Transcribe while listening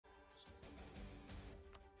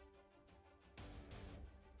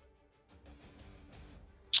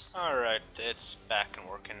Alright, it's back and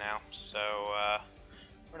working now, so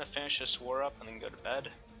we're gonna finish this war up and then go to bed.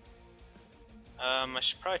 I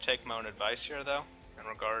should probably take my own advice here though, in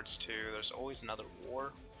regards to there's always another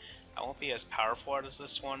war. I won't be as powerful as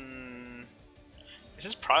this one. This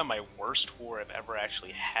is probably my worst war I've ever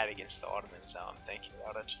actually had against the Ottomans now I'm thinking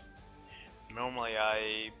about it. Normally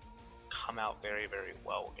I come out very, very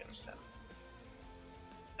well against them.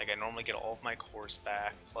 Like I normally get all of my cores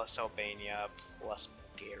back, plus Albania, plus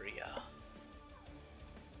Bulgaria.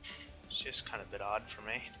 It's just kind of a bit odd for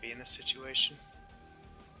me to be in this situation.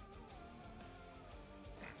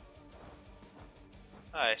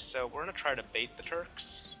 Alright, so we're gonna try to bait the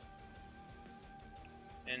Turks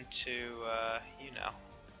into, you know,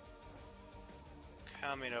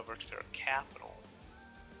 coming over to their capital.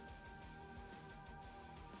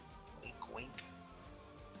 Wink wink.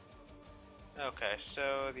 Okay,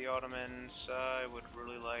 so the Ottomans, I would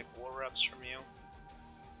really like war reps from you.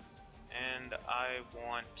 And I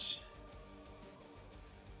wanted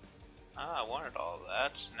all of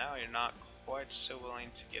that. Now you're not quite so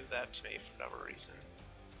willing to give that to me for whatever reason.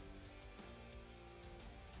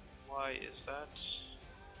 Why is that?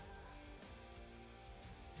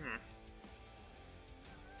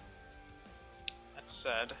 That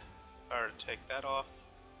said, if I were to take that off,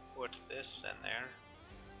 put this in there,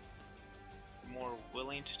 you're more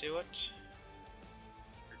willing to do it.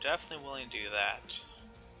 You're definitely willing to do that.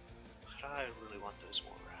 But I really want those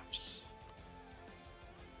war reps.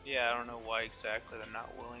 Yeah, I don't know why exactly they're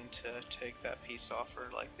not willing to take that peace offer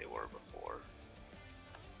like they were before.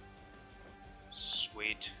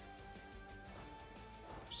 Sweet.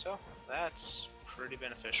 So, that's pretty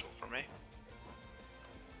beneficial for me.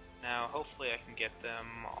 Now, hopefully I can get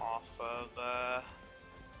them off of,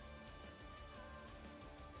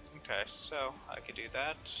 Okay, so I could do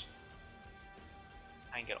that.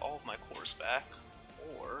 I can get all of my cores back,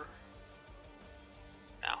 or...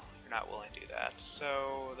 No, you're not willing to do that.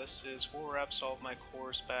 So, this is war reps, all of my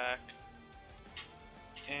cores back.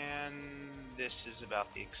 And this is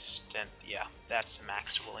about the extent, yeah, that's the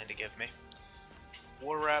max you're willing to give me.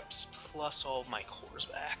 War reps plus all of my cores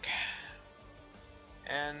back.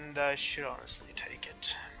 And I should honestly take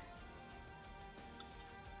it.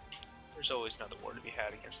 There's always another war to be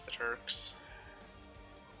had against the Turks.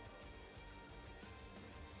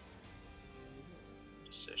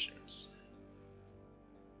 Decisions.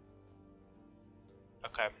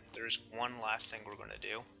 Okay, there's one last thing we're gonna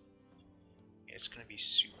do. It's gonna be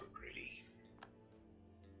super greedy.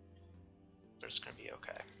 But it's gonna be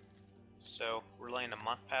okay. So, we're letting a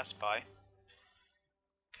month pass by.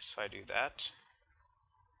 Because if I do that,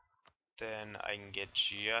 then I can get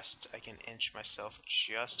I can inch myself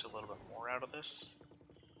just a little bit more out of this.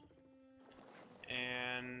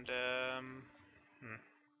 And,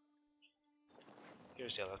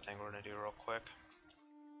 here's the other thing we're gonna do real quick.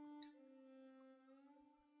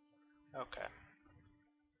 Okay.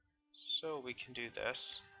 So we can do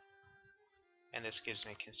this. And this gives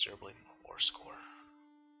me considerably more score.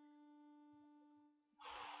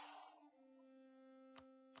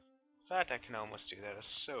 The fact I can almost do that is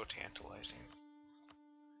so tantalizing.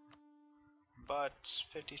 But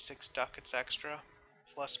 56 ducats extra,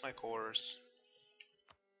 plus my cores,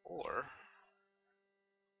 or...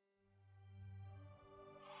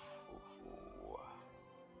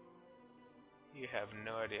 You have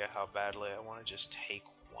no idea how badly I want to just take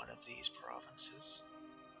one of these provinces.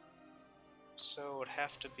 So it would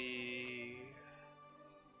have to be...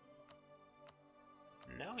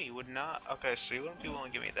 No, you would not. Okay, so you wouldn't be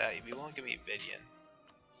willing to give me that. You'd be willing to give me Vidian.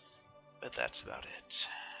 But that's about it.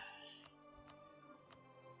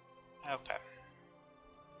 Okay.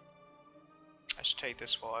 I should take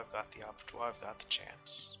this while I've got the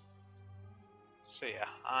chance. So yeah,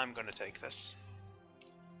 I'm gonna take this.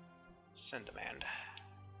 Send demand.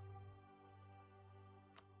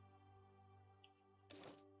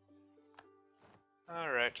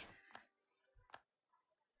 Alright.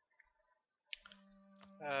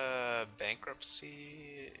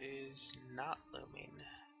 Bankruptcy is not looming.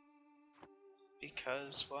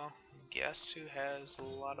 Because, well, guess who has a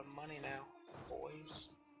lot of money now, boys?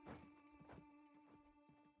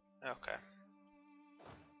 Okay.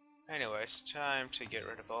 Anyways, time to get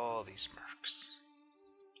rid of all these mercs.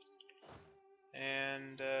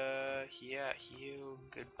 And, yeah, you,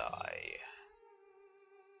 goodbye.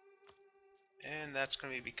 And that's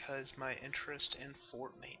gonna be because my interest in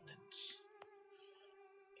fort maintenance.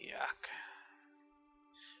 Yuck.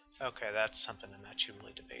 Okay, that's something I'm actually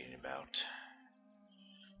really debating about.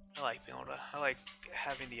 I like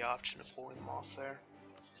having the option of pulling them off there.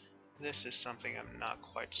 This is something I'm not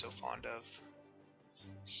quite so fond of.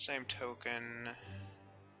 Same token,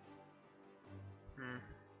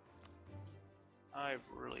 I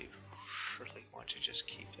really want to just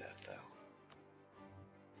keep that though.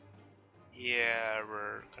 Yeah,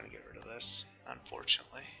 we're gonna get rid of this,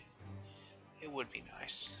 unfortunately. It would be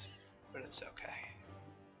nice, but it's okay.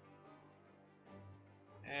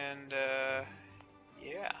 And,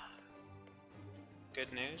 yeah.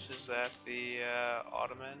 Good news is that the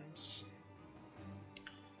Ottomans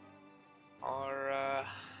are,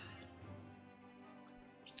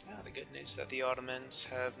 the good news is that the Ottomans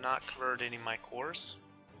have not converted any of my cores.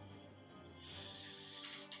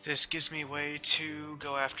 This gives me way to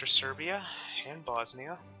go after Serbia and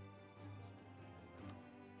Bosnia.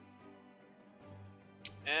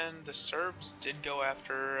 And the Serbs did go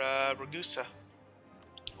after Ragusa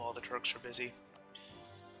while the Turks were busy.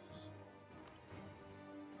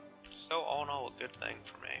 So all in all, a good thing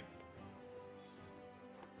for me.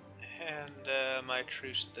 And my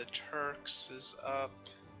truce with the Turks is up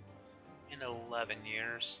in 11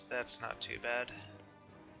 years. That's not too bad.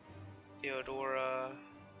 Theodoro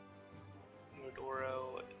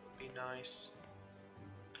would be nice.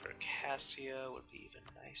 Circassia would be even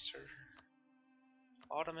nicer.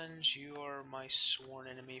 Ottomans, you are my sworn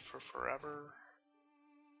enemy for forever.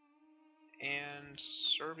 And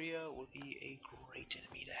Serbia would be a great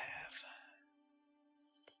enemy to have.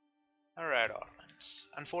 Alright, Ottomans.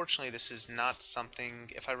 Unfortunately, this is not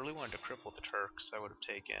something... If I really wanted to cripple the Turks, I would have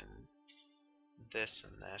taken this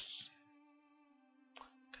and this.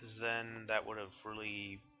 Because then that would have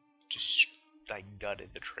really just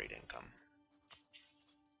gutted the trade income.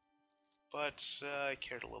 But I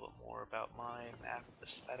cared a little bit more about my map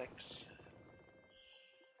aesthetics.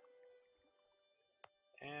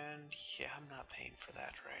 And yeah, I'm not paying for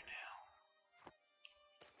that right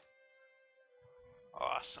now.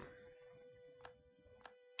 Awesome.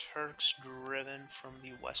 Turks driven from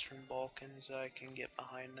the Western Balkans, I can get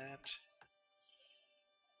behind that.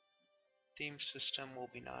 Theme system will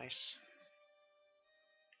be nice.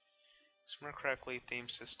 Remember correctly, theme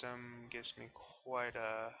system gives me quite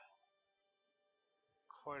a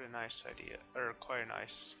nice idea, or quite a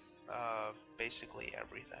nice, basically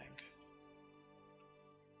everything.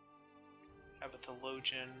 Have a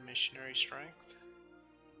theologian missionary strength.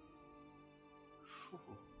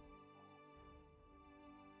 Whew.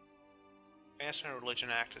 Advancement of Religion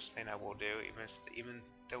Act is thing I will do, even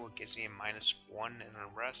though it gives me a -1 in the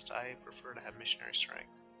rest, I prefer to have missionary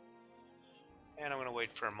strength. And I'm gonna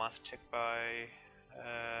wait for a month tick by.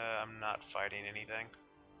 I'm not fighting anything.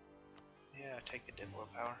 Yeah, take the Diplo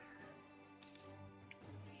power.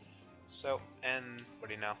 So, and what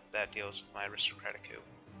do you know? That deals with my aristocratic coup.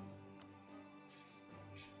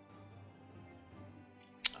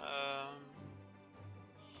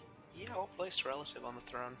 Yeah, I'll place relative on the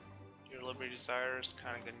throne. Your liberty desire is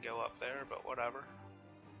kind of gonna go up there, but whatever.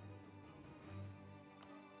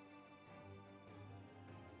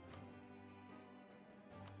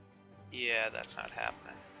 Yeah, that's not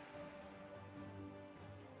happening.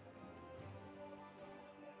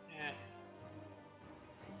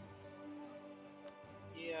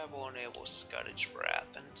 Yeah, I won't enable scuttage for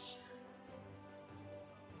Athens.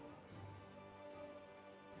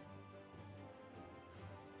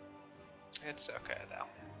 It's okay though.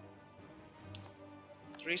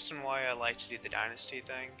 The reason why I like to do the dynasty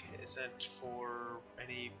thing isn't for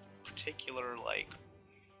any particular,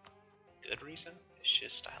 good reason. It's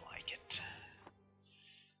just I like it.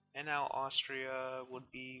 And now Austria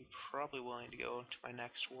would be probably willing to go into my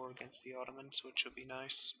next war against the Ottomans, which would be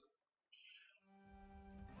nice.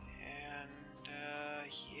 And,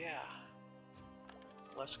 yeah.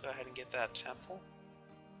 Let's go ahead and get that temple.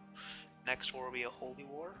 Next war will be a holy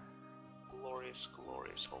war. Glorious,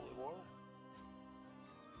 glorious holy war.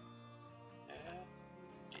 And,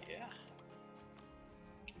 yeah.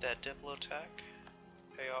 Get that Diplo tech.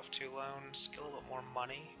 Pay off 2 loans. Get a little bit more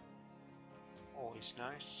money. Always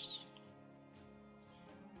nice.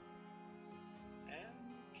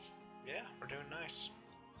 And, yeah, we're doing nice.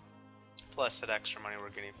 Plus, that extra money we're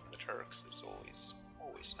getting from the Turks is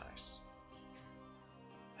always nice.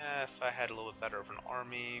 If I had a little bit better of an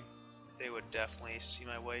army, they would definitely see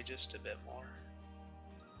my way just a bit more.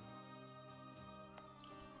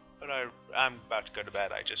 But I'm about to go to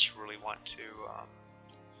bed. I just really want to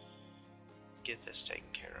get this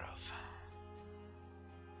taken care of.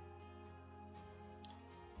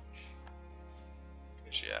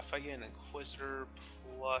 Because yeah, if I get an Inquisitor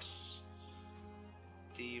plus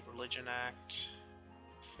the Religion Act,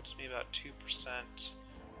 puts me about 2%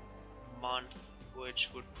 a month, which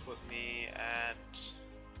would put me at,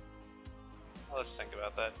 let's think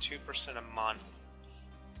about that, 2% a month.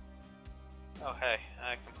 Oh hey,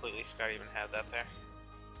 I completely forgot I even had that there.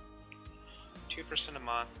 2% a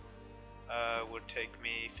month would take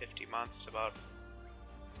me 50 months, about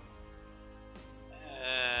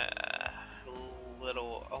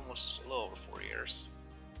almost a little over 4 years.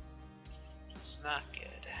 It's not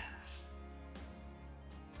good.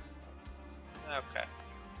 Okay.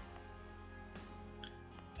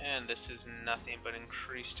 And this is nothing but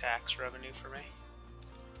increased tax revenue for me.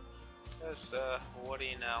 Because, what do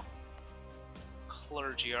you know?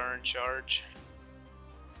 Clergy are in charge.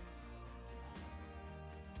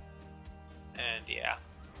 And yeah.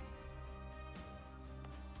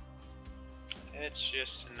 It's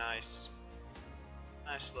just a nice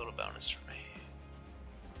little bonus for me.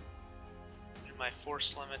 And my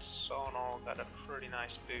force limits, all in all, got a pretty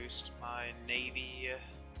nice boost. My navy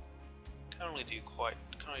can only do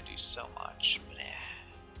so much, but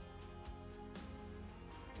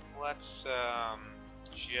let's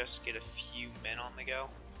just get a few men on the go,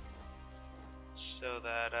 so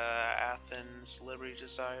that Athens' Liberty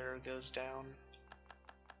Desire goes down.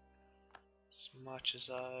 As much as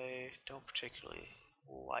I don't particularly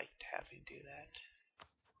like having to do that.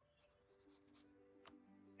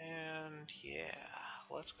 And yeah,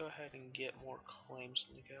 let's go ahead and get more claims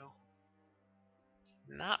on the go.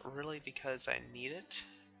 Not really because I need it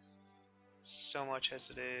so much as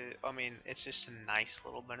it is, I mean, it's just a nice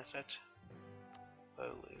little benefit.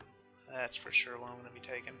 Bolu, that's for sure what I'm going to be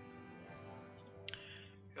taking.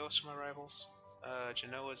 Who else are my rivals?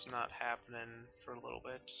 Genoa's not happening for a little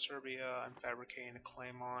bit. Serbia, I'm fabricating a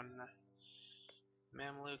claim on.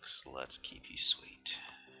 Mamluks, let's keep you sweet.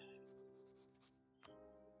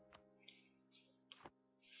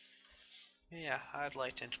 Yeah, I'd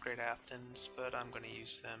like to integrate Athens, but I'm going to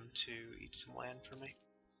use them to eat some land for me.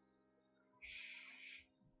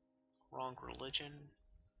 Wrong religion,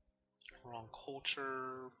 wrong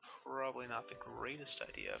culture, probably not the greatest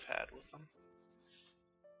idea I've had with them,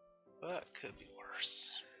 but could be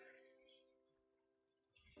worse.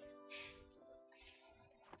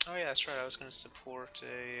 Oh yeah, that's right, I was going to support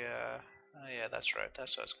a, oh yeah, that's right,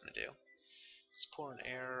 that's what I was going to do. Support an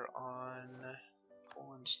heir on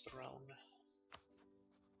Poland's throne.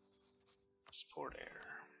 Support heir.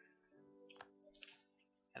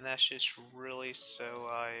 And that's just really so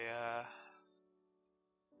I,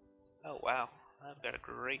 oh wow, I've got a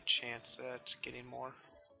great chance at getting more.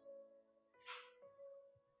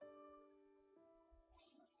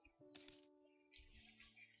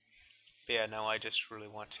 But yeah, no, I just really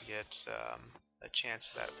want to get a chance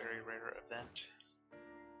of that very rare event.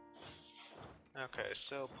 Okay,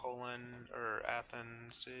 so Poland, or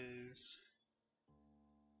Athens is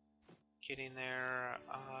getting there.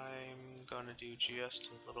 I'm gonna do just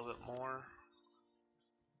a little bit more.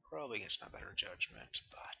 Probably against my better judgment,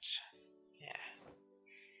 but yeah.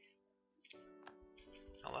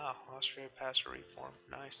 Oh wow, Austria passed a reform.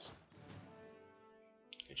 Nice.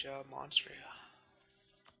 Good job, Monstria.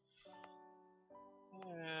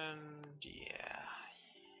 And yeah.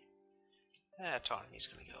 Autonomy's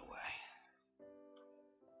gonna go away.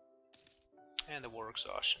 And the war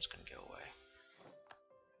exhaustion's gonna go away.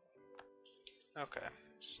 Okay,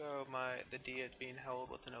 so the diet being held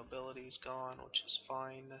with the nobility is gone, which is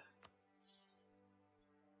fine.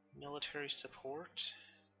 Military support?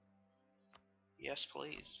 Yes,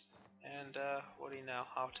 please. And what do you know?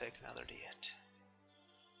 I'll take another diet.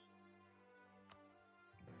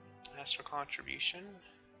 Ask for contribution?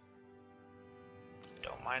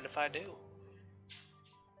 Don't mind if I do.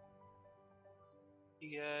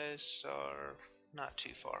 You guys are not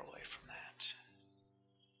too far away from that.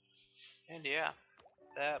 And yeah,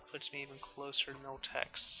 that puts me even closer to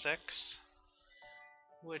Miltech 6,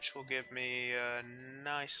 which will give me a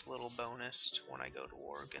nice little bonus to when I go to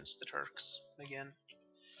war against the Turks again.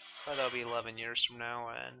 But that'll be 11 years from now,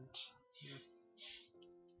 and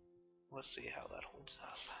let's see how that holds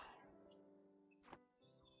up.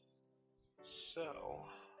 So,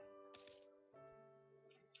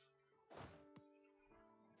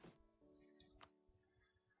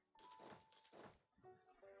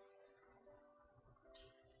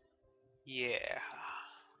 yeah,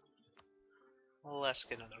 let's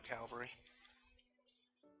get another cavalry.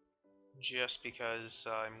 Just because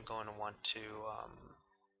I'm going to want to,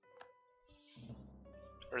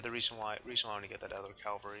 or the reason why I want to get that other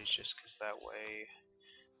cavalry is just because that way,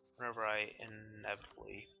 whenever I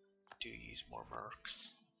inevitably do use more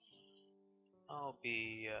mercs, I'll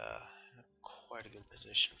be in quite a good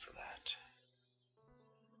position for that.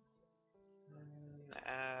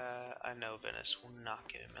 I know Venice will not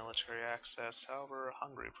get military access, however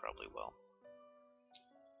Hungary probably will.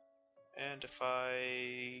 And if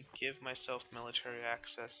I give myself military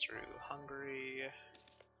access through Hungary,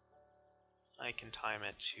 I can time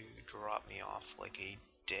it to drop me off like a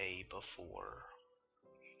day before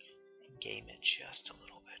and game it just a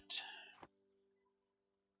little bit.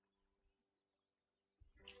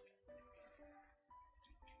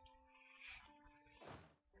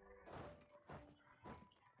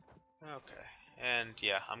 Okay, and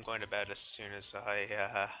yeah, I'm going to bed as soon as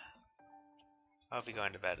I'll be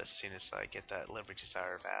going to bed as soon as I get that Living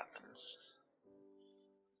Desire of Athens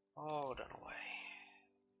all done away.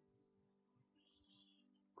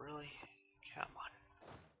 Really? Come on.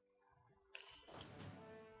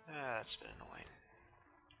 That's been annoying.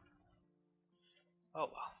 Oh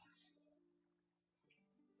well.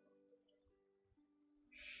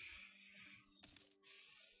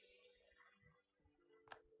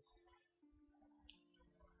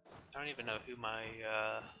 I don't even know who my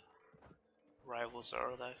rivals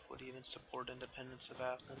are that would even support independence of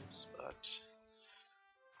Athens, but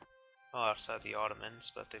well, outside the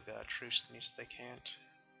Ottomans, but they've got a truce that means they can't.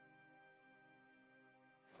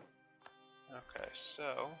 Okay,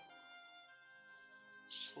 so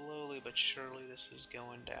slowly but surely this is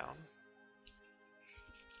going down.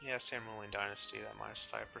 Yeah, same ruling dynasty. That minus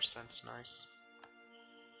 5%'s nice.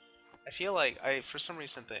 I feel like I, for some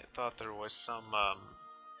reason, thought there was some.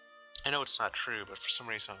 I know it's not true, but for some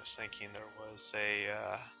reason I was thinking there was a.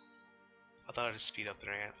 I thought it'd speed up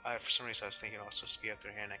their. For some reason I was thinking also speed up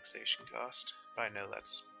their annexation cost, but I know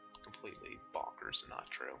that's completely bonkers and not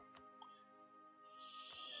true.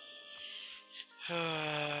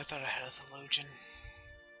 I thought I had a theologian.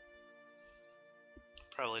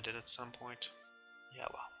 Probably did at some point. Yeah,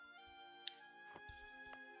 well.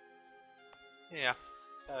 Yeah.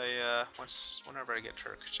 Whenever I get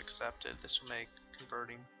Turkish accepted, this will make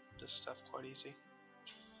converting this stuff quite easy.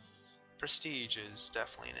 Prestige is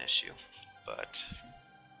definitely an issue, but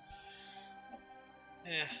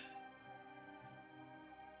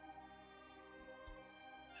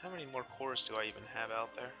how many more cores do I even have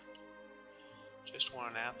out there? Just one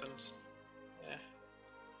in Athens?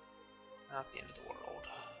 Not the end of the world.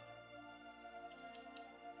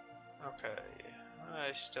 Okay,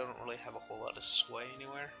 I still don't really have a whole lot of sway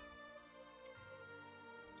anywhere.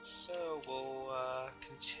 So we'll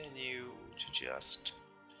continue to just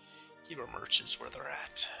keep our merchants where they're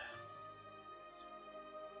at.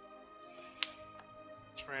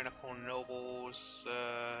 Tyrannical nobles,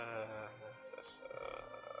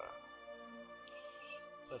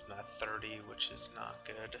 but not 30, which is not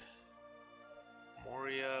good.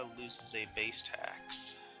 Moria loses a base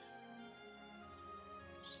tax.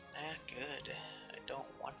 It's not good. I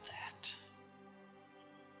don't want that.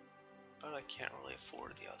 But I can't really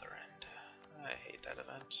afford the other end. I hate that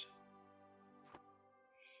event.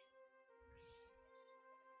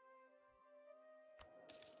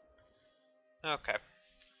 Okay.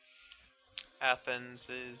 Athens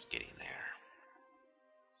is getting there.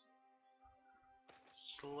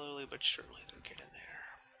 Slowly but surely they're getting there.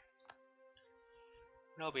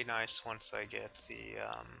 It'll be nice once I get the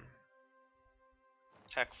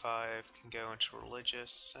Tech 5 can go into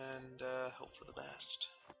religious and hope for the best.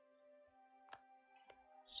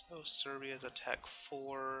 So Serbia's a Tech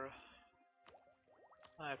 4.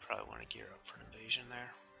 I probably want to gear up for an invasion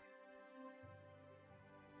there.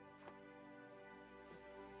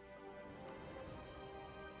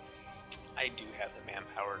 I do have the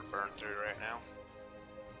manpower to burn through right now.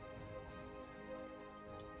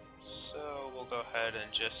 So we'll go ahead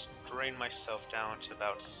and just drain myself down to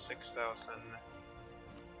about 6,000.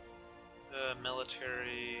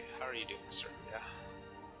 Military, how are you doing, Serbia?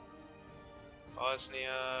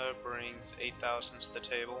 Bosnia brings 8,000 to the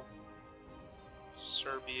table.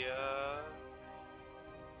 Serbia,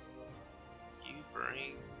 you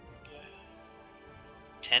bring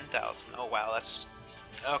 10,000. Oh wow, that's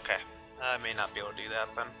okay. I may not be able to do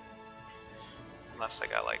that then, unless I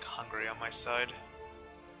got like Hungary on my side.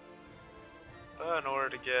 But in order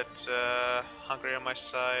to get Hungary on my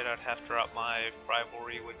side, I'd have to drop my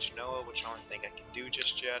rivalry with Genoa, which I don't think I can do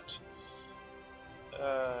just yet.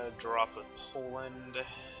 Drop with Poland.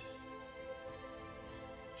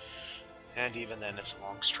 And even then, it's a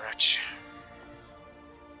long stretch.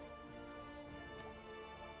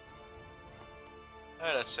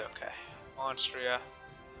 That's okay. Monstria.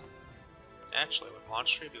 Actually, would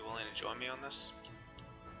Monstria be willing to join me on this?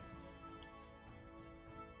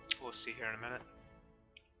 We'll see here in a minute.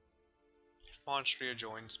 If Monstria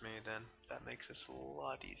joins me, then that makes this a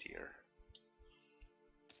lot easier.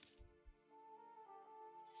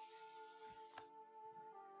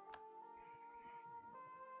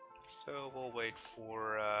 So we'll wait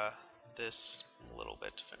for this little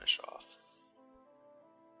bit to finish off.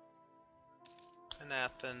 And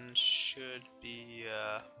Athens should be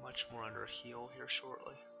much more under heal here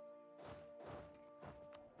shortly.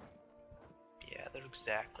 Yeah, they're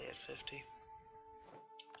exactly at 50.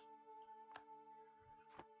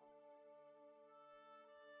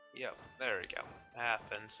 Yep, there we go.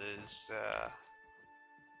 Athens is,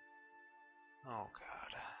 oh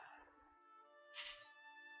god.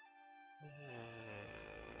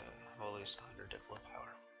 We'll lose 100 Diplo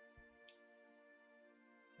power.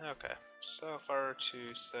 Okay, so if I were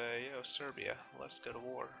to say, yo, Serbia, let's go to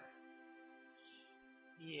war.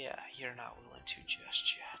 Yeah, you're not willing to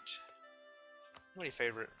just yet. How many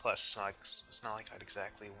favorite? Plus, it's not like I'd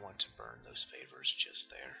exactly want to burn those favors just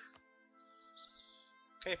there.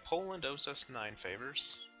 Okay, Poland owes us 9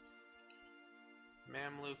 favors.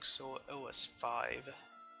 Mamluks owe us 5.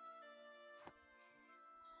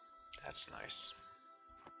 That's nice.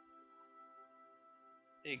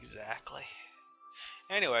 Exactly.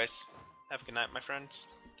 Anyways, have a good night, my friends.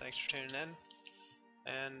 Thanks for tuning in.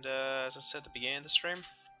 And as I said at the beginning of the stream,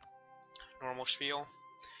 normal spiel.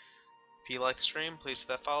 If you like the stream, please hit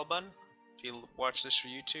that follow button. If you watch this for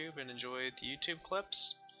YouTube and enjoy the YouTube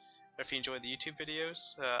clips, or if you enjoy the YouTube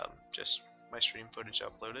videos, just my stream footage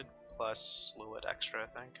uploaded, plus a little bit extra, I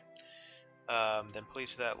think. Then please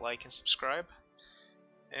hit that like and subscribe.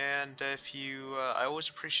 And if you, I always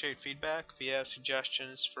appreciate feedback. If you have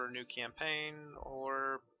suggestions for a new campaign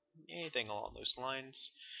or anything along those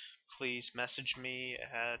lines, please message me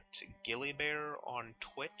at Gillybear on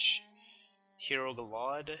Twitch,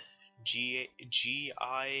 HeroGlad,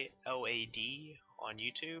 Gilad on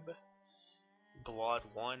YouTube,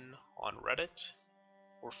 Glad1 on Reddit,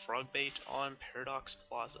 or Frogbait on Paradox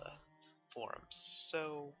Plaza forums.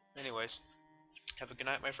 So, anyways, have a good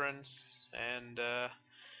night, my friends, and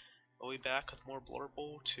we'll be back with more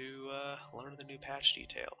Blurble to learn the new patch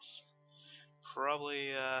details.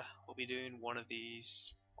 Probably we'll be doing one of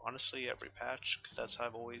these, honestly, every patch, because that's how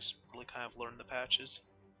I've always really kind of learned the patches.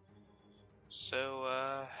 So,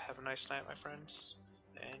 have a nice night, my friends,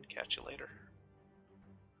 and catch you later.